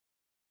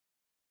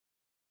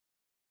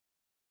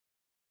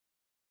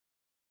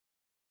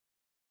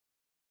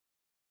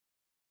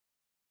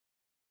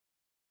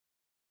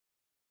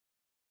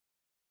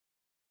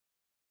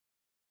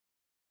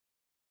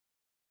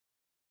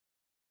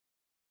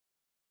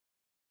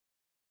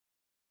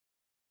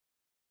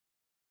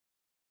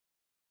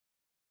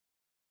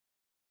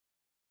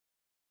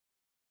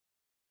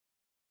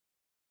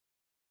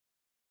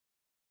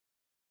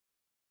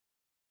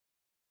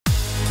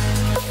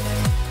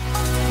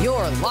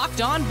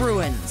Locked On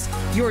Bruins,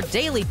 your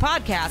daily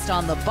podcast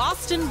on the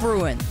Boston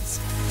Bruins.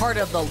 Part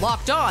of the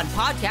Locked On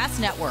Podcast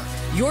Network,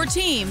 your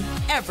team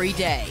every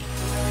day.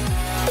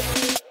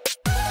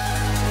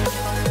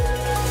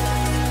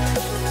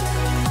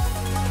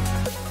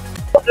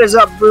 What is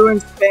up,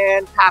 Bruins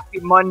fans? Happy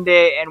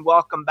Monday and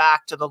welcome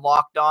back to the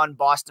Locked On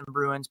Boston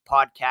Bruins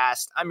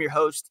podcast. I'm your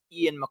host,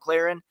 Ian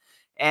McLaren,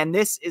 and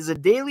this is a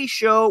daily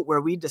show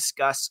where we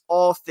discuss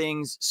all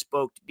things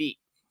Spoked Beat.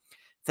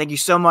 Thank you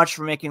so much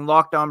for making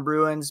Locked On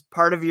Bruins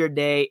part of your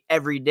day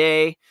every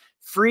day,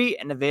 free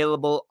and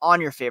available on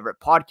your favorite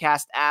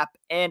podcast app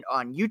and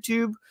on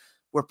YouTube.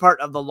 We're part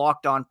of the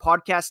Locked On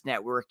Podcast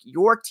Network,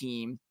 your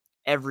team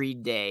every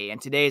day. And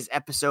today's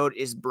episode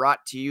is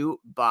brought to you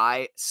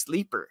by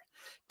Sleeper.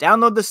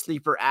 Download the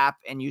Sleeper app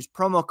and use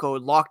promo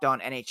code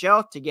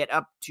LOCKEDONNHL to get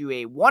up to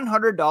a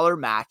 $100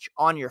 match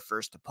on your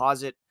first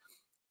deposit.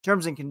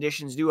 Terms and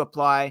conditions do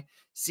apply.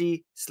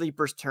 See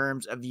Sleeper's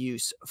terms of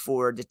use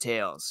for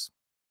details.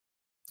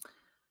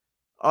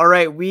 All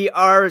right, we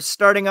are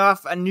starting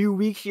off a new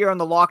week here on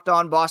the Locked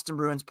On Boston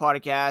Bruins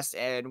podcast,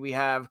 and we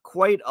have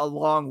quite a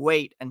long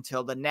wait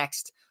until the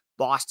next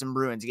Boston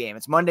Bruins game.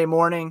 It's Monday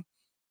morning.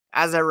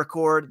 As I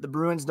record, the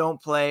Bruins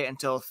don't play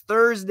until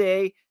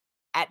Thursday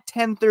at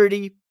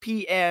 10:30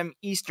 p.m.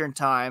 Eastern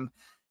Time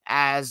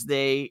as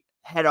they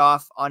head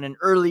off on an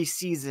early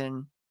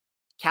season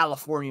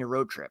California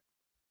road trip.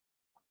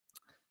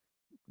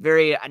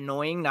 Very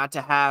annoying not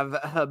to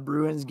have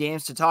Bruins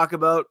games to talk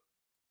about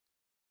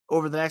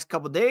over the next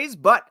couple of days,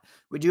 but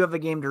we do have a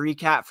game to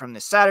recap from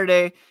this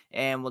Saturday,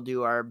 and we'll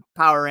do our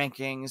power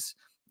rankings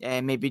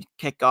and maybe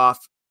kick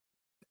off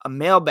a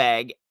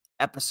mailbag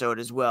episode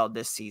as well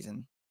this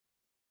season.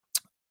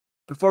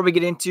 Before we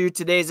get into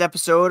today's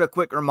episode, a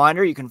quick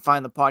reminder, you can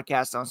find the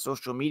podcast on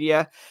social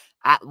media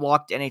at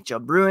Locked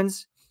NHL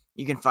Bruins.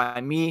 You can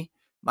find me,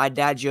 my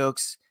dad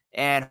jokes,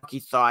 and hockey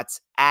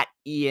thoughts at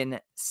Ian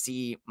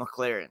C.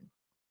 McLaren.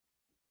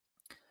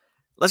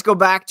 Let's go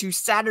back to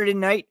Saturday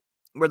night,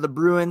 where the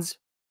Bruins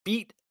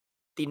beat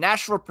the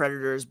Nashville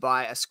Predators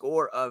by a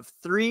score of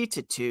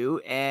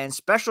 3-2, and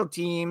special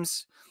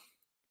teams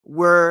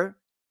were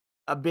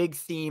a big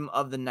theme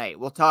of the night.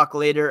 We'll talk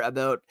later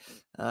about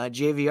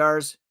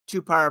JVR's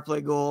 2 power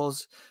play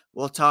goals.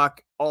 We'll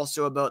talk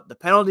also about the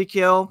penalty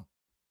kill,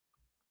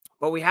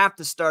 but we have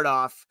to start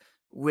off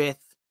with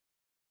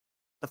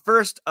the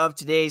first of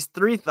today's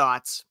 3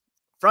 thoughts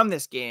from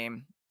this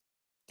game,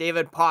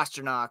 David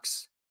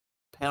Pastrnak's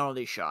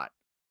penalty shot.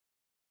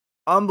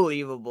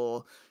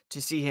 Unbelievable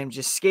to see him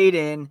just skate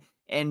in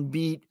and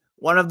beat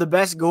one of the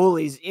best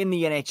goalies in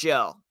the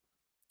NHL.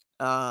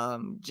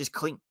 Just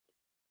clean.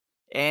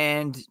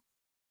 And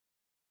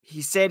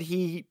he said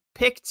he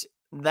picked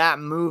that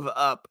move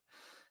up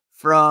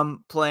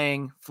from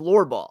playing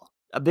floorball,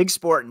 a big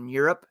sport in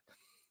Europe.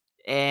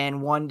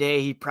 And one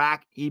day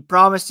he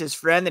promised his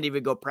friend that he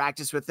would go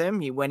practice with him.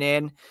 He went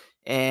in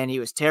and he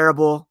was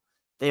terrible.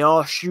 They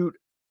all shoot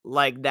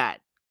like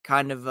that,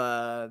 kind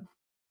of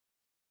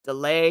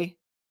delay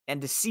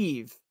and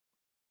deceive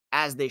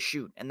as they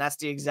shoot. And that's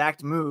the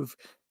exact move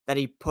that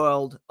he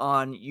pulled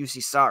on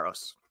UC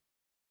Saros.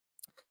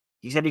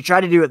 He said he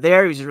tried to do it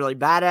there. He was really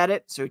bad at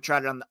it. So he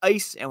tried it on the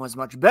ice and was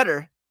much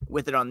better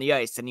with it on the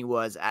ice than he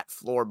was at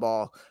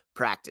floorball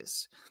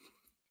practice.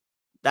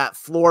 That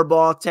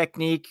floorball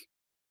technique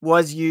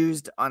was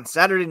used on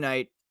Saturday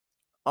night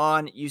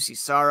on UC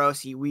Saros.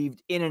 He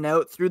weaved in and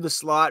out through the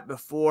slot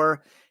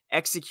before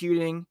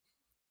executing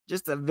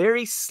just a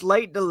very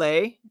slight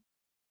delay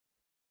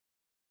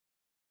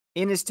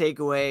in his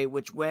takeaway,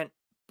 which went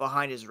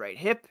behind his right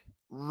hip,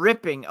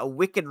 ripping a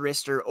wicked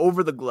wrister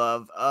over the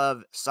glove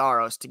of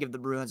Saros to give the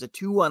Bruins a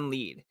 2-1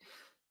 lead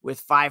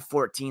with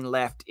 5:14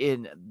 left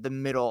in the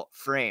middle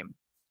frame.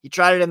 He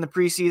tried it in the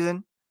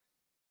preseason,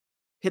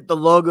 hit the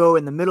logo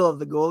in the middle of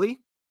the goalie,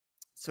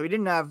 so he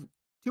didn't have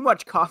too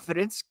much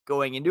confidence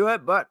going into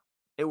it, but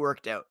it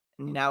worked out.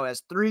 And he now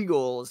has 3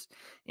 goals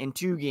in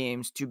 2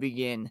 games to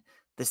begin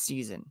the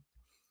season.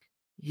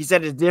 He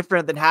said it's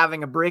different than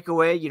having a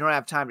breakaway. You don't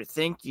have time to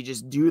think. You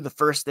just do the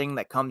first thing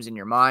that comes in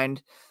your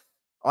mind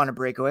on a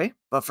breakaway.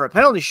 But for a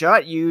penalty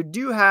shot, you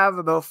do have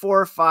about 4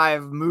 or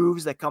 5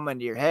 moves that come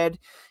into your head.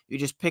 You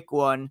just pick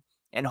one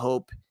and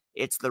hope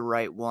it's the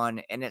right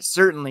one. And it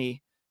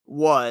certainly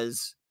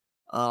was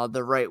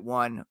the right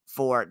one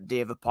for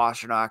David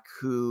Pastrnak,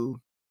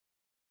 who,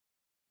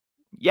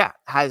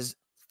 has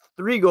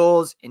 3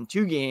 goals in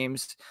 2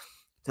 games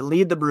to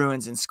lead the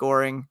Bruins in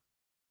scoring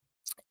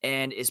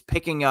and is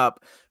picking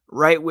up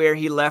right where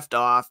he left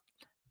off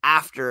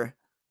after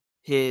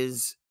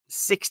his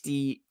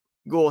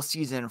 60-goal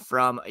season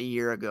from a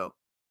year ago.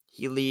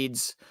 He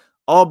leads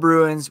all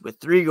Bruins with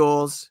 3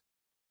 goals.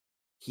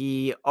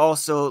 He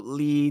also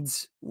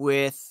leads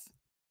with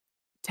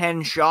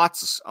 10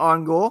 shots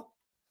on goal.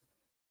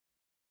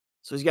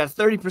 So he's got a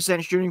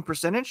 30% shooting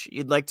percentage.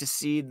 You'd like to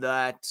see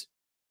that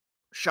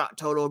shot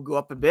total go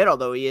up a bit,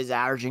 although he is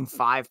averaging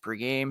 5 per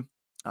game.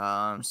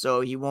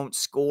 So he won't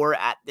score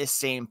at this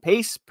same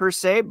pace per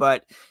se,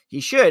 but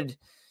he should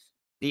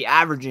be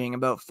averaging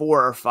about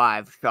 4 or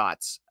 5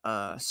 shots.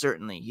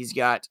 Certainly. He's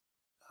got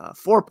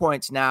 4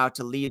 points now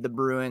to lead the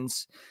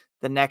Bruins.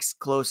 The next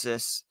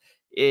closest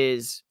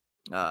is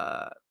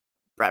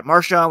Brad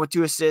Marchand with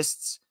 2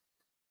 assists,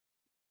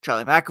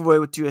 Charlie McAvoy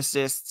with 2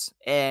 assists,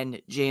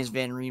 and James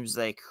Van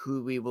Riemsdyk,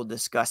 who we will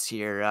discuss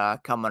here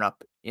coming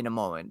up in a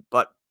moment.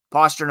 But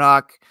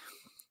Pastrnak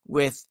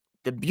with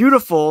the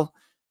beautiful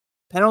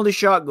penalty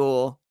shot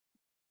goal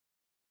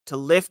to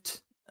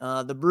lift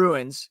the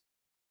Bruins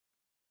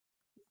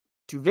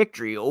to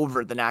victory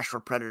over the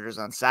Nashville Predators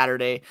on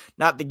Saturday.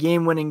 Not the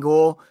game-winning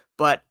goal,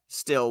 but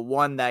still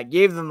one that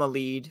gave them a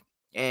lead,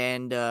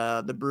 and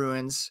the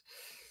Bruins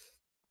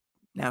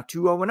now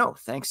 2-0-0,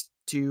 thanks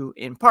to,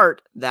 in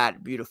part,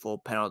 that beautiful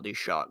penalty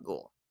shot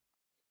goal.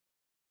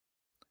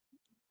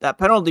 That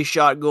penalty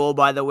shot goal,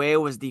 by the way,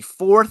 was the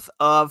 4th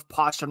of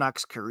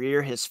Pasternak's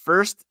career, his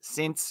first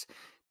since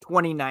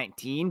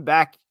 2019.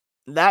 Back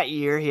that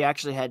year, he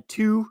actually had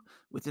 2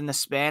 within the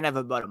span of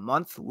about a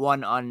month,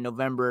 one on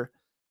November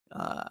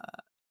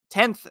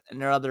 10th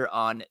and another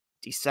on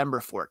December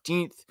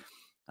 14th.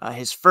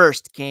 His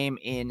first came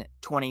in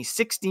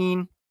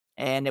 2016,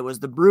 and it was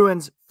the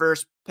Bruins'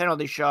 first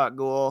penalty shot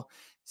goal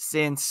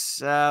since,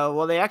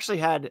 they actually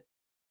had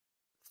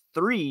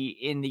 3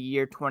 in the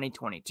year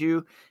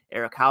 2022.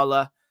 Eric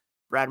Haula,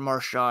 Brad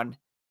Marchand,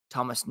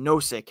 Thomas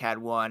Nosek had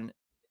one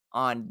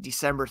on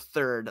December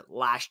 3rd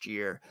last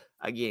year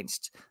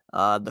against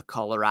the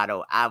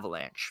Colorado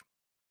Avalanche.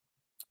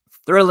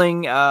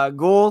 Thrilling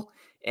goal.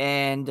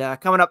 And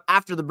coming up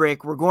after the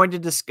break, we're going to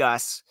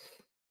discuss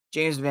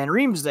James Van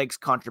Riemsdyk's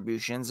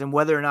contributions and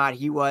whether or not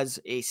he was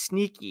a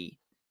sneaky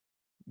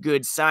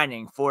good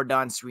signing for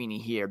Don Sweeney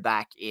here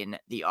back in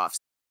the offseason.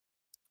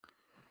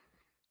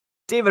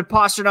 David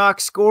Pastrnak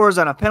scores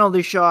on a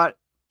penalty shot.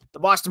 The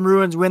Boston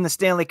Bruins win the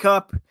Stanley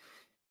Cup.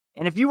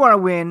 And if you want to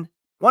win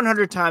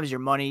 100 times your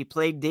money,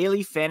 play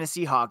daily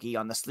fantasy hockey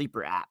on the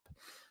Sleeper app.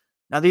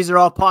 Now, these are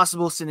all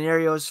possible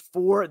scenarios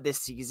for this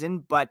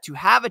season, but to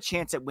have a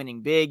chance at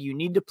winning big, you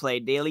need to play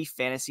daily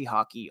fantasy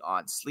hockey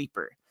on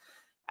Sleeper.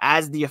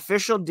 As the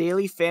official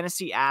daily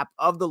fantasy app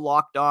of the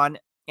Locked On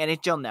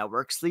NHL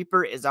Network,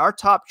 Sleeper is our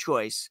top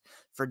choice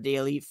for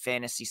daily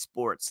fantasy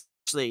sports,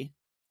 especially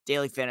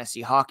daily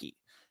fantasy hockey.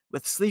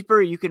 With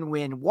Sleeper, you can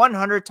win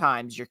 100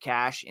 times your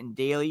cash in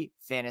daily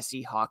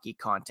fantasy hockey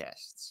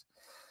contests.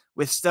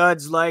 With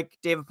studs like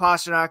David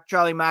Pastrnak,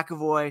 Charlie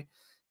McAvoy,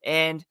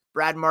 and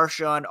Brad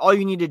Marchand, all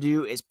you need to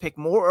do is pick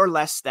more or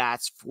less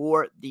stats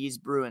for these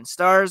Bruins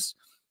stars,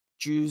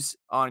 choose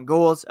on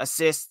goals,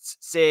 assists,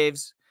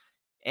 saves,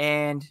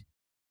 and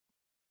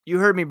you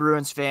heard me,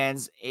 Bruins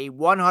fans, a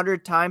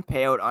 100-time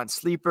payout on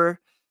Sleeper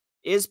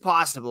is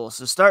possible,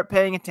 so start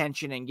paying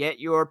attention and get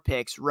your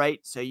picks right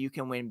so you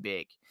can win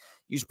big.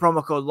 Use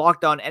promo code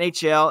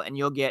LOCKEDONNHL and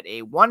you'll get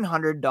a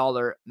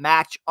 $100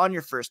 match on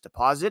your first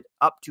deposit,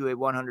 up to a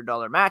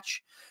 $100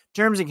 match.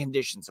 Terms and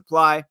conditions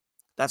apply.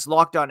 That's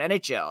Locked On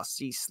NHL.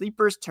 See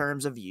Sleeper's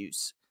terms of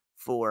use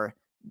for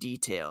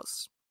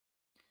details.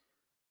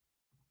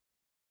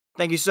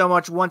 Thank you so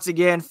much once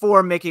again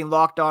for making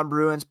Locked On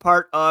Bruins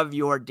part of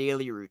your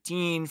daily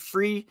routine,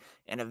 free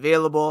and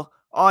available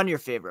on your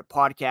favorite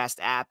podcast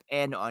app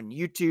and on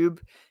YouTube.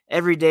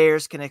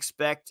 Everydayers can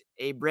expect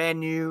a brand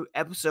new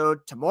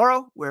episode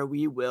tomorrow where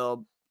we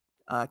will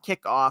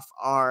kick off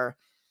our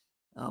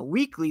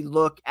weekly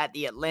look at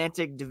the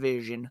Atlantic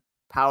Division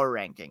power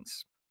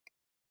rankings.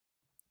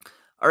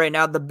 All right,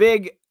 now the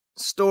big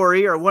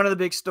story, or one of the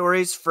big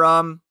stories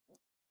from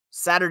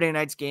Saturday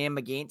night's game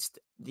against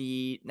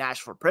the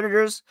Nashville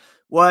Predators,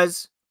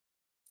 was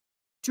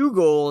 2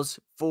 goals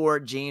for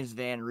James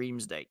Van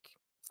Riemsdyk.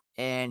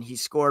 And he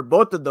scored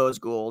both of those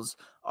goals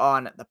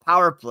on the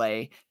power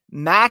play,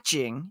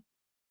 matching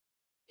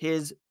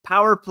his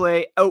power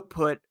play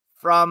output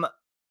from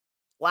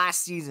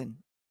last season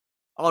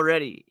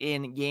already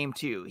in game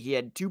 2. He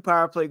had 2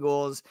 power play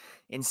goals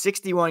in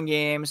 61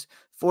 games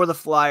for the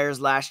Flyers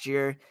last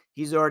year.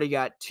 He's already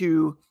got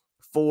 2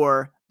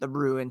 for the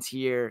Bruins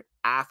here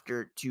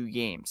after 2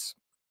 games.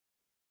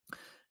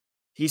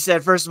 He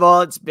said, first of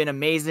all, it's been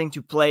amazing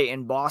to play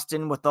in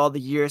Boston with all the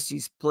years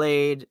he's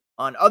played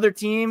on other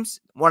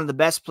teams. One of the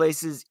best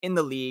places in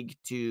the league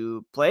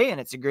to play, and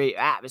it's a great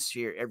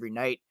atmosphere every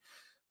night.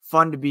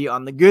 Fun to be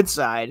on the good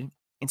side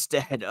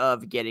instead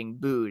of getting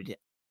booed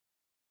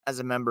as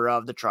a member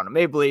of the Toronto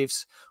Maple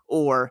Leafs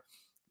or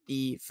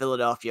the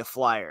Philadelphia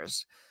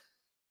Flyers.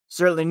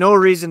 Certainly no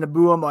reason to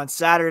boo him on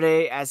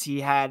Saturday, as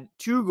he had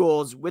 2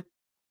 goals with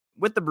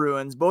the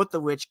Bruins, both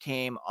of which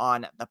came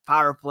on the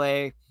power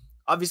play.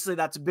 Obviously,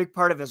 that's a big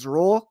part of his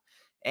role,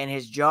 and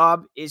his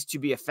job is to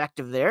be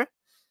effective there.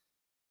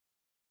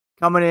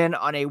 Coming in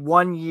on a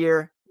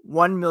 1-year,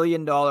 $1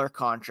 million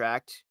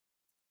contract,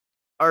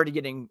 already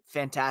getting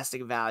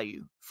fantastic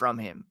value from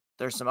him.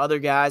 There's some other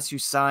guys who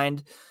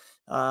signed,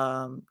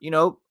 low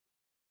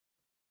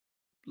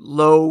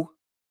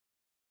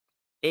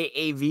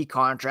AAV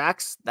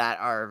contracts that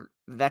are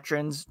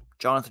veterans.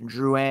 Jonathan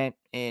Drouin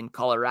in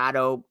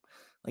Colorado,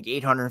 like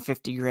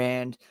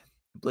 $850,000.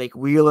 Blake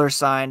Wheeler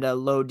signed a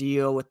low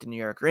deal with the New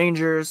York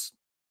Rangers.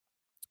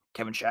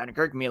 Kevin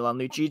Shattenkirk, Milan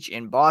Lucic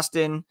in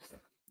Boston,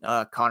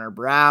 Connor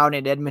Brown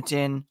in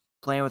Edmonton,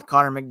 playing with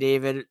Connor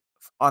McDavid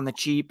on the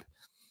cheap.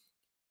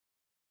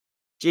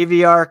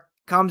 JVR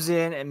comes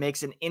in and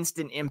makes an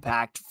instant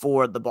impact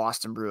for the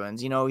Boston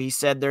Bruins. He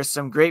said there's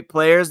some great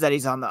players that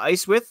he's on the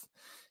ice with,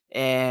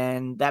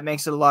 and that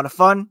makes it a lot of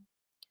fun.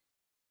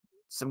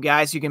 Some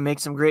guys who can make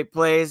some great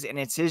plays, and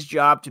it's his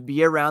job to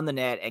be around the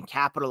net and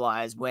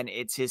capitalize when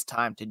it's his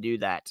time to do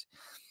that.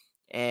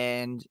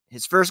 And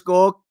his first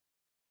goal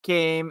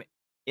came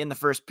in the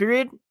first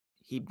period.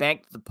 He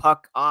banked the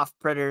puck off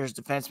Predators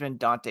defenseman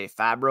Dante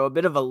Fabro, a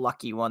bit of a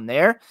lucky one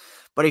there,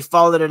 but he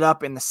followed it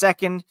up in the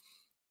second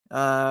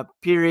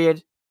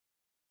period.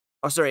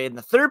 In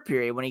the third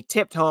period, when he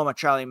tipped home a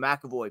Charlie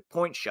McAvoy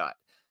point shot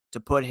to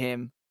put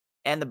him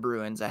and the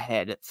Bruins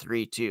ahead at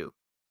 3-2.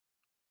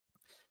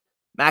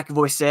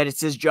 McAvoy said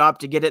it's his job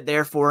to get it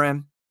there for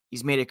him.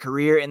 He's made a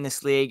career in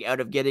this league out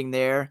of getting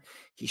there.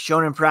 He's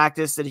shown in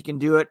practice that he can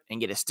do it and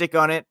get a stick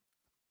on it.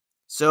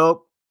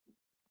 So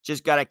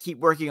just got to keep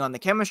working on the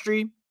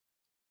chemistry,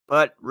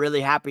 but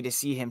really happy to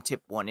see him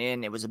tip one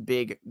in. It was a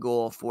big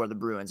goal for the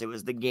Bruins. It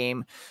was the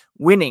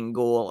game-winning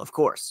goal, of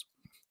course.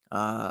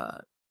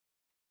 Pastrnak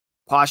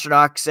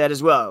said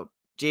as well,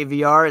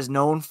 JVR is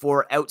known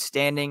for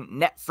outstanding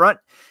net front.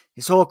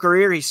 His whole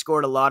career, he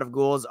scored a lot of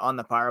goals on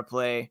the power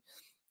play.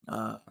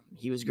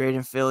 He was great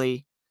in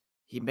Philly.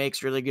 He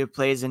makes really good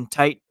plays in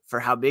tight for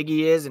how big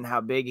he is and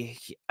how big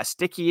a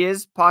stick he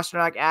is,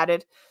 Pastrnak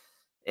added.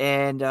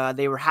 And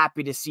they were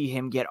happy to see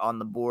him get on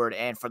the board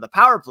and for the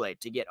power play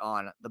to get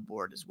on the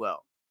board as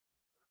well.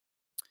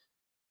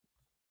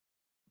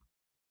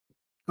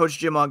 Coach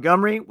Jim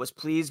Montgomery was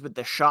pleased with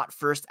the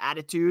shot-first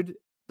attitude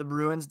the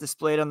Bruins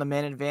displayed on the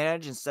man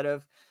advantage. Instead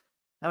of,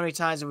 how many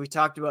times have we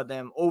talked about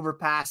them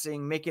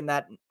overpassing, making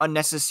that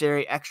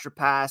unnecessary extra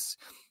pass?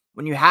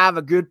 When you have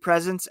a good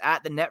presence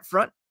at the net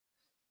front,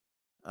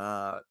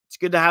 it's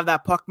good to have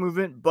that puck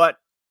movement, but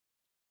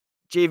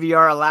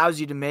JVR allows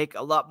you to make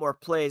a lot more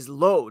plays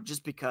low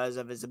just because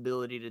of his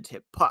ability to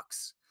tip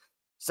pucks.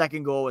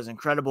 Second goal was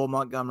incredible,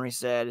 Montgomery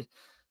said.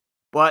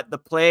 But the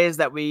plays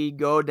that we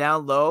go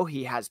down low,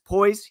 he has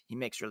poise, he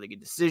makes really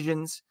good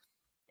decisions,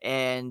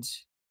 and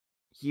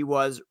he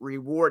was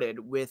rewarded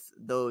with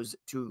those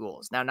 2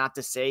 goals. Now, not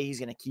to say he's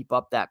going to keep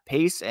up that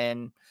pace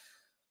and,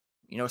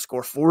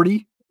 score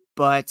 40,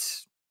 but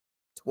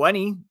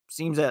 20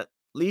 seems at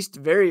least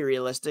very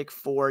realistic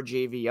for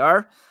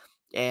JVR.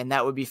 And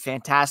that would be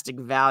fantastic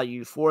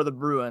value for the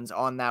Bruins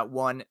on that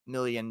 $1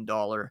 million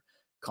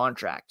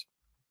contract.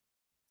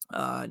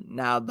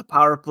 Now, the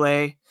power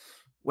play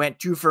went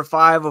 2 for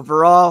 5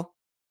 overall,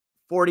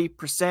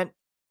 40%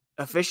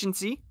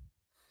 efficiency,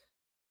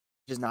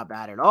 which is not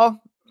bad at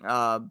all.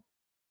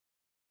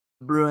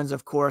 Bruins,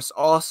 of course,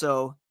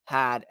 also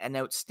had an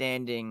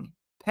outstanding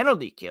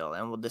penalty kill,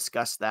 and we'll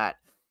discuss that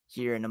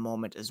here in a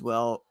moment as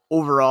well.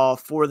 Overall,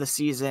 for the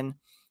season,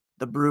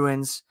 the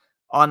Bruins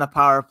on the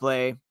power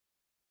play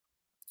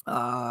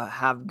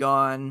have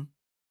gone,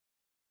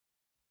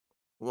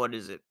 what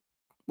is it?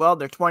 Well,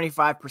 they're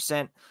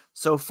 25%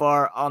 so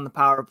far on the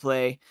power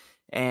play,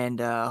 and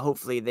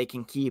hopefully they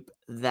can keep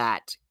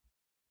that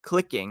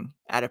clicking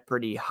at a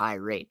pretty high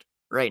rate.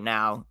 Right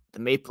now, the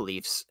Maple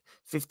Leafs,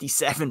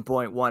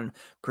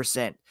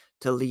 57.1%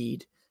 to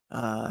lead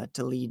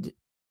the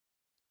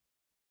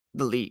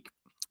league.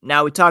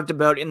 Now, we talked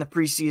about in the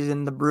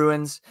preseason, the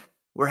Bruins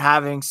were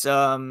having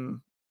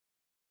some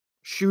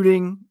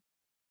shooting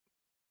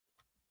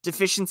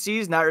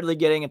deficiencies, not really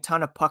getting a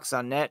ton of pucks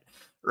on net.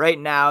 Right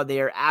now,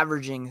 they are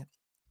averaging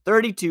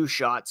 32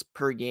 shots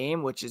per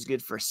game, which is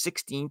good for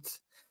 16th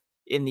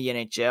in the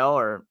NHL,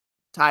 or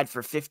tied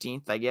for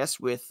 15th, I guess,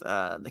 with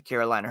the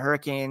Carolina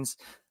Hurricanes.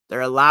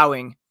 They're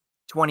allowing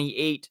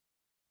 28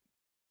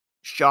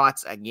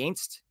 shots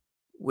against,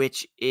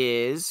 which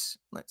is,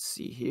 let's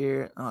see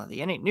here. Oh,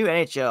 the new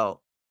NHL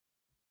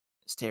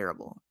is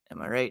terrible.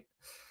 Am I right?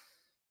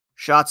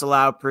 Shots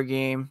allowed per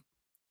game.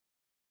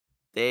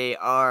 They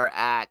are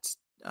at,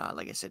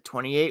 like I said,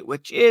 28,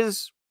 which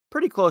is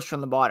pretty close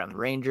from the bottom.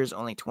 Rangers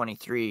only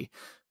 23.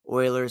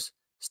 Oilers,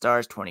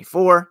 Stars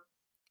 24.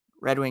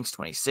 Red Wings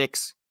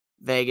 26.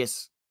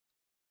 Vegas,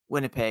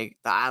 Winnipeg,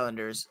 the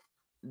Islanders,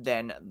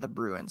 then the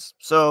Bruins.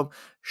 So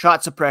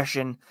shot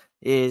suppression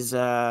is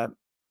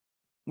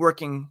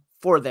working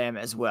for them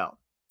as well.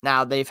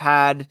 Now, they've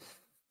had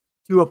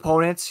 2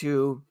 opponents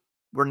who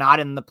were not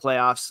in the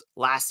playoffs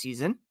last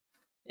season.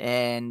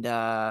 And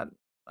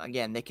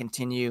again, they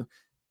continue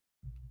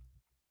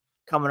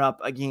coming up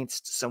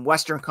against some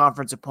Western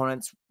Conference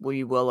opponents.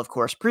 We will, of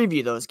course,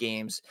 preview those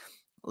games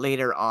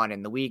later on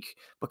in the week.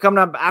 But coming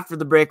up after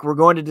the break, we're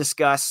going to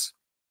discuss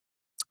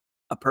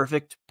a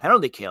perfect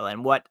penalty kill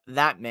and what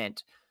that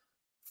meant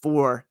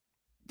for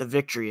the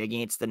victory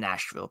against the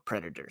Nashville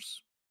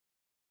Predators.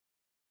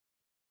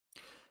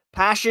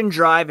 Passion,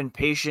 drive, and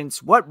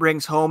patience, what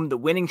brings home the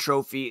winning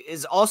trophy,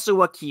 is also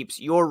what keeps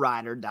your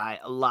ride or die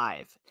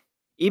alive.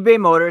 eBay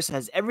Motors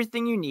has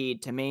everything you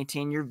need to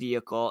maintain your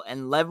vehicle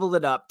and level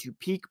it up to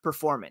peak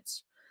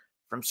performance.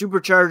 From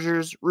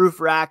superchargers, roof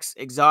racks,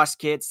 exhaust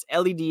kits,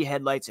 LED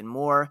headlights, and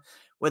more,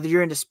 whether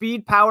you're into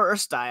speed, power, or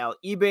style,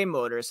 eBay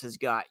Motors has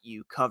got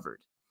you covered.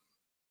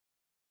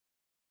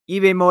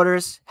 eBay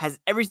Motors has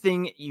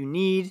everything you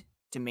need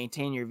to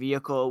maintain your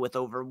vehicle. With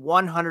over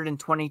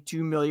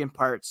 122 million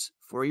parts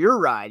for your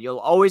ride, you'll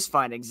always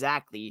find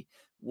exactly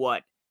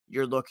what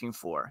you're looking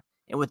for.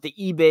 And with the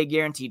eBay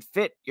Guaranteed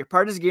Fit, your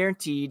part is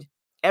guaranteed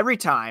every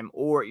time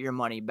or your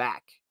money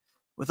back.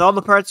 With all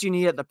the parts you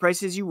need at the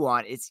prices you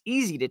want, it's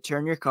easy to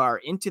turn your car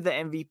into the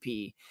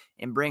MVP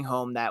and bring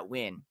home that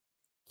win.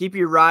 Keep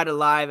your ride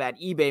alive at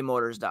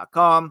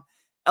ebaymotors.com.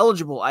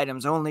 Eligible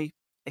items only.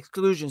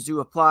 Exclusions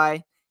do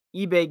apply.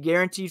 eBay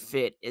Guaranteed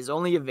Fit is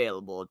only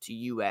available to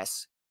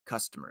U.S.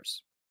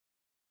 customers.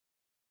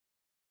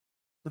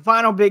 The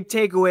final big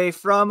takeaway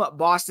from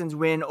Boston's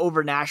win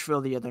over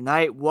Nashville the other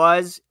night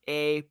was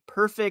a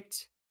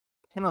perfect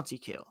penalty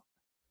kill.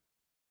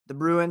 The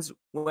Bruins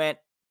went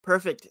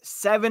perfect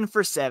 7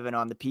 for 7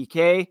 on the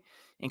PK,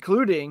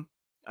 including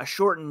a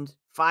shortened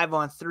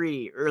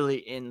 5-on-3 early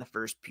in the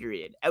first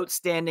period.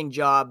 Outstanding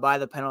job by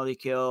the penalty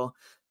kill.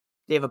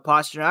 David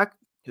Pastrnak,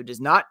 who does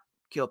not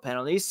kill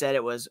penalties, said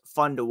it was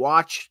fun to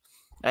watch.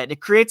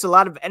 It creates a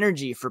lot of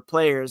energy for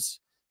players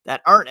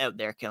that aren't out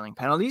there killing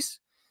penalties.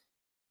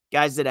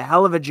 Guys did a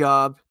hell of a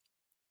job.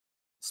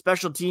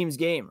 Special teams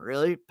game,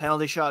 really.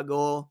 Penalty shot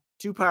goal,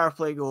 2 power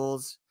play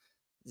goals,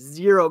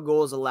 0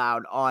 goals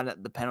allowed on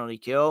the penalty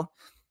kill.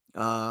 They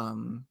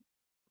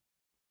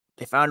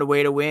found a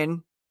way to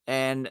win,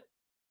 and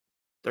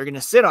they're going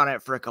to sit on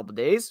it for a couple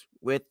days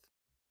with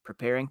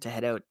preparing to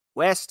head out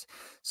west.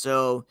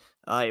 So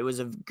it was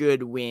a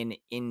good win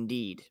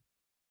indeed.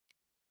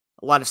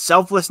 A lot of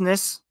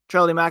selflessness,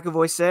 Charlie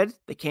McAvoy said.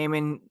 They came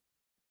in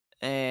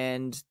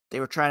and they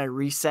were trying to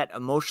reset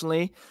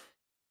emotionally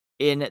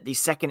in the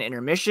second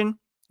intermission.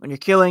 When you're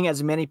killing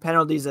as many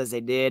penalties as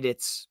they did,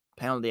 it's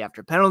penalty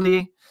after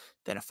penalty,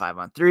 then a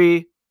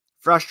 5-on-3.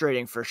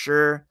 Frustrating for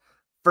sure.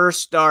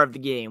 First star of the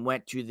game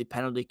went to the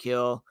penalty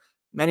kill.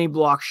 Many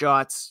block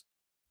shots,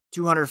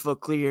 200-foot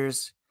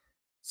clears,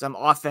 some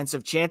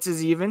offensive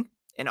chances even,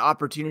 and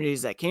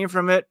opportunities that came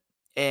from it,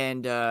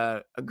 and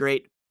a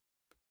great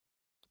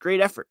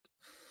effort.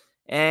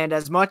 And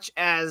as much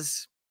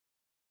as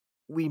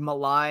we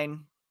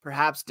malign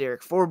perhaps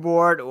Derek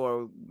Forbort,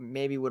 or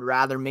maybe would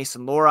rather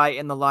Mason Lohrei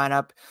in the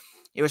lineup,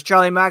 it was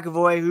Charlie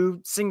McAvoy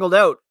who singled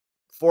out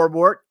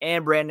Forbort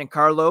and Brandon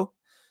Carlo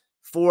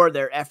for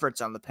their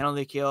efforts on the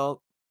penalty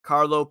kill.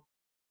 Carlo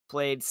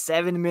played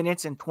 7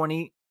 minutes and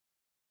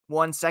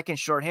 21 seconds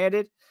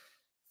shorthanded.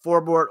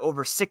 Forbort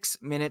over 6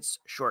 minutes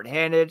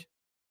shorthanded.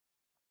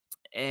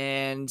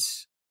 And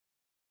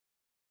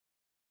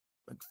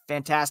a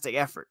fantastic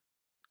effort.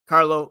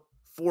 Carlo,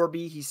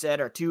 Forby, he said,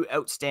 are 2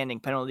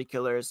 outstanding penalty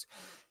killers.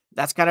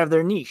 That's kind of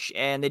their niche,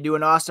 and they do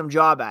an awesome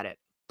job at it.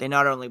 They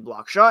not only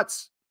block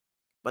shots,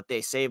 but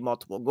they save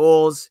multiple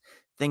goals,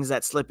 things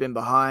that slip in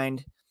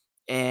behind.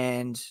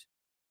 And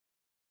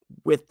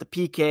with the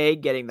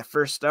PK getting the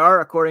first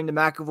star, according to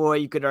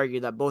McAvoy, you could argue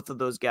that both of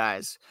those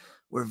guys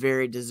were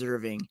very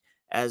deserving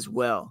as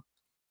well.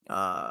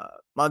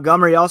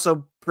 Montgomery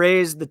also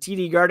praised the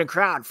TD Garden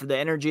crowd for the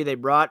energy they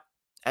brought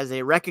as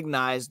they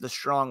recognized the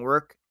strong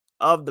work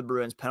of the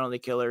Bruins penalty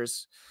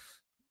killers.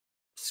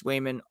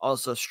 Swayman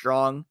also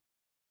strong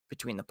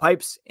between the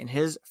pipes in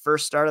his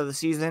first start of the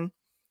season.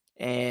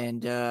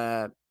 And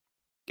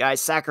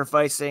guys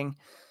sacrificing,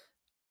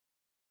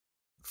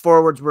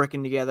 forwards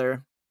working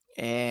together,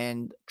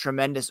 and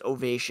tremendous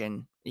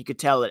ovation. You could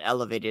tell it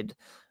elevated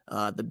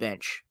the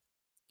bench.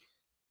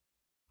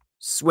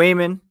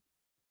 Swayman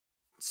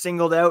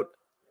singled out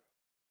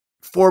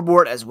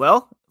Forbort as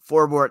well.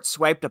 Forbort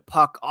swiped a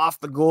puck off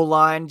the goal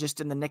line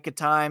just in the nick of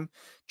time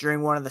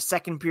during one of the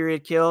second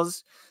period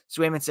kills.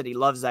 Swayman said he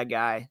loves that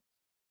guy.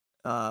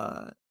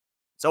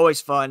 It's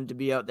always fun to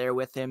be out there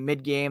with him.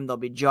 Mid-game, they'll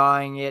be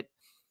jawing it.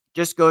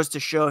 Just goes to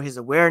show his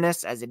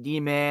awareness as a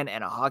D-man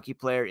and a hockey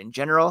player in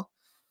general.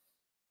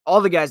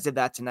 All the guys did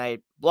that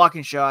tonight.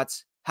 Blocking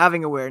shots,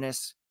 having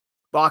awareness,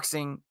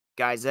 boxing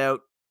guys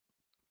out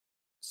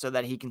so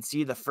that he can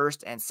see the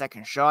first and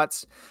second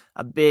shots.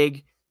 A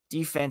big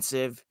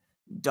defensive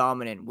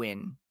dominant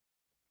win.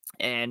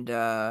 And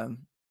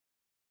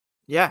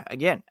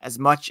again, as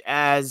much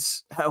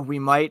as we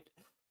might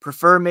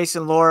prefer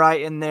Mason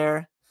Lohrei in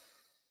there,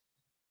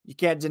 you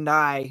can't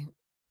deny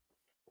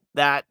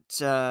that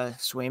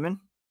Swayman,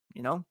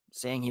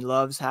 saying he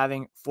loves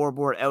having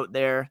Forbort out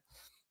there.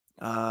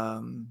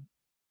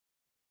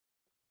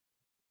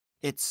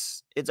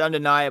 It's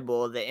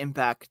undeniable the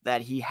impact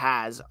that he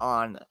has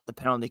on the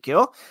penalty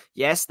kill.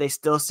 Yes, they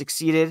still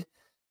succeeded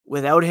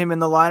without him in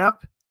the lineup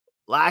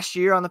last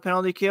year on the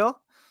penalty kill,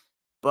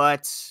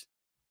 but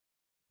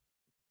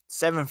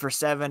 7 for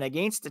 7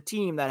 against a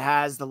team that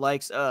has the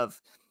likes of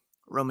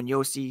Roman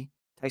Josi,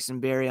 Tyson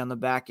Barrie on the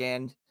back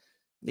end,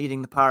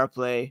 leading the power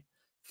play,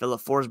 Philip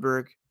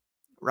Forsberg,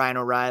 Ryan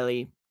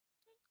O'Reilly.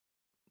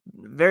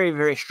 Very,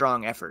 very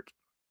strong effort.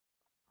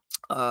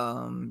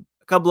 A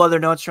couple other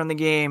notes from the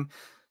game.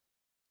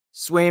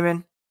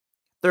 Swayman,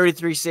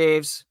 33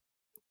 saves,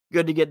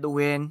 Good to get the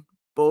win.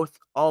 Both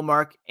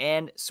Allmark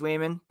and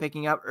Swayman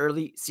picking up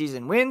early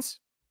season wins.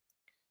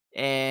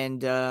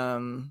 And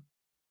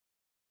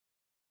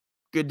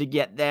good to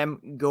get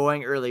them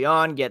going early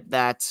on, get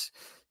that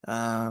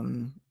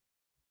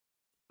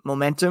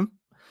momentum.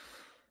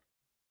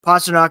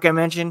 Pastrnak, I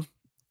mentioned,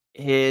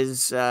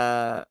 his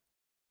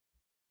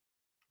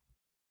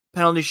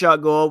penalty shot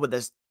goal with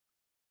this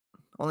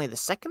only the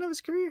second of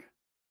his career.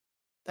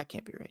 That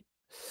can't be right.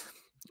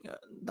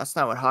 That's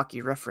not what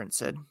Hockey Reference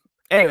said.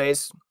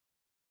 Anyways,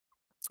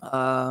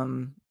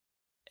 and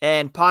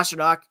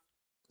Pastrnak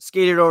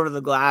skated over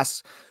the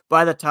glass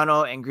by the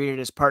tunnel and greeted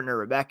his partner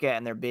Rebecca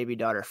and their baby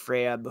daughter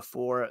Freya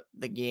before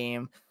the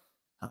game.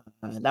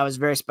 That was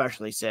very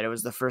special, he said. It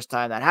was the first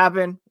time that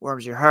happened.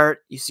 Warms your heart.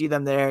 You see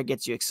them there,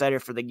 gets you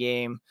excited for the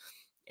game.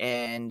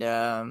 And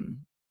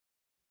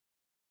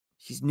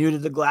he's new to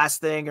the glass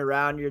thing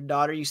around your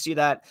daughter. You see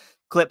that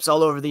clips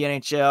all over the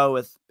NHL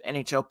with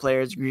NHL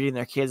players greeting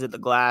their kids at the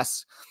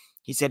glass.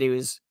 He said he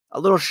was a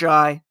little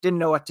shy, didn't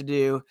know what to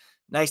do.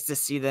 Nice to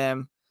see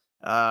them.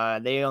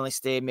 They only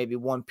stayed maybe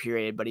one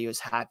period, but he was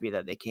happy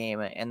that they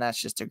came. And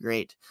that's just a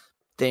great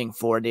thing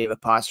for David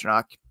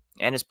Pastrnak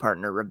and his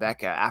partner,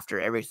 Rebecca, after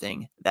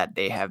everything that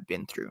they have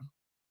been through.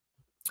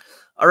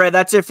 All right,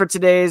 that's it for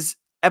today's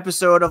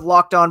episode of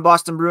Locked On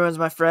Boston Bruins,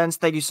 my friends.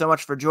 Thank you so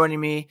much for joining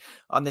me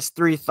on this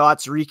 3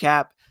 thoughts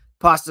recap.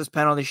 Pasta's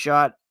penalty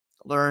shot,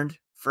 learned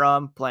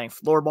from playing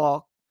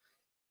floorball,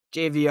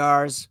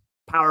 JVR's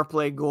power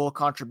play goal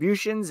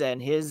contributions,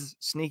 and his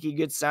sneaky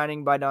good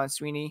signing by Don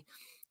Sweeney,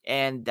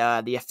 and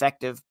the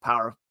effective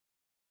power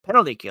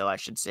penalty kill, I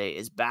should say,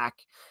 is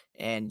back,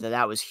 and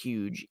that was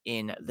huge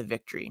in the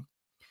victory.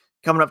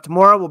 Coming up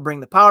tomorrow, we'll bring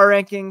the power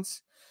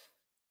rankings.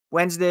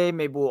 Wednesday,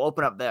 maybe we'll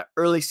open up the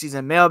early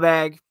season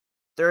mailbag.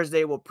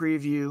 Thursday, we'll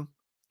preview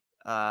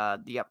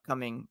the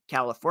upcoming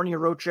California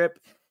road trip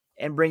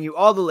and bring you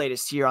all the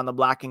latest here on the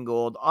Black and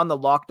Gold on the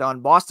Locked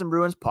On Boston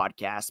Bruins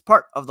podcast,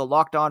 part of the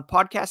Locked On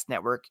Podcast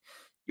Network,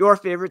 your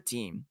favorite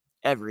team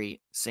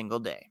every single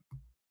day.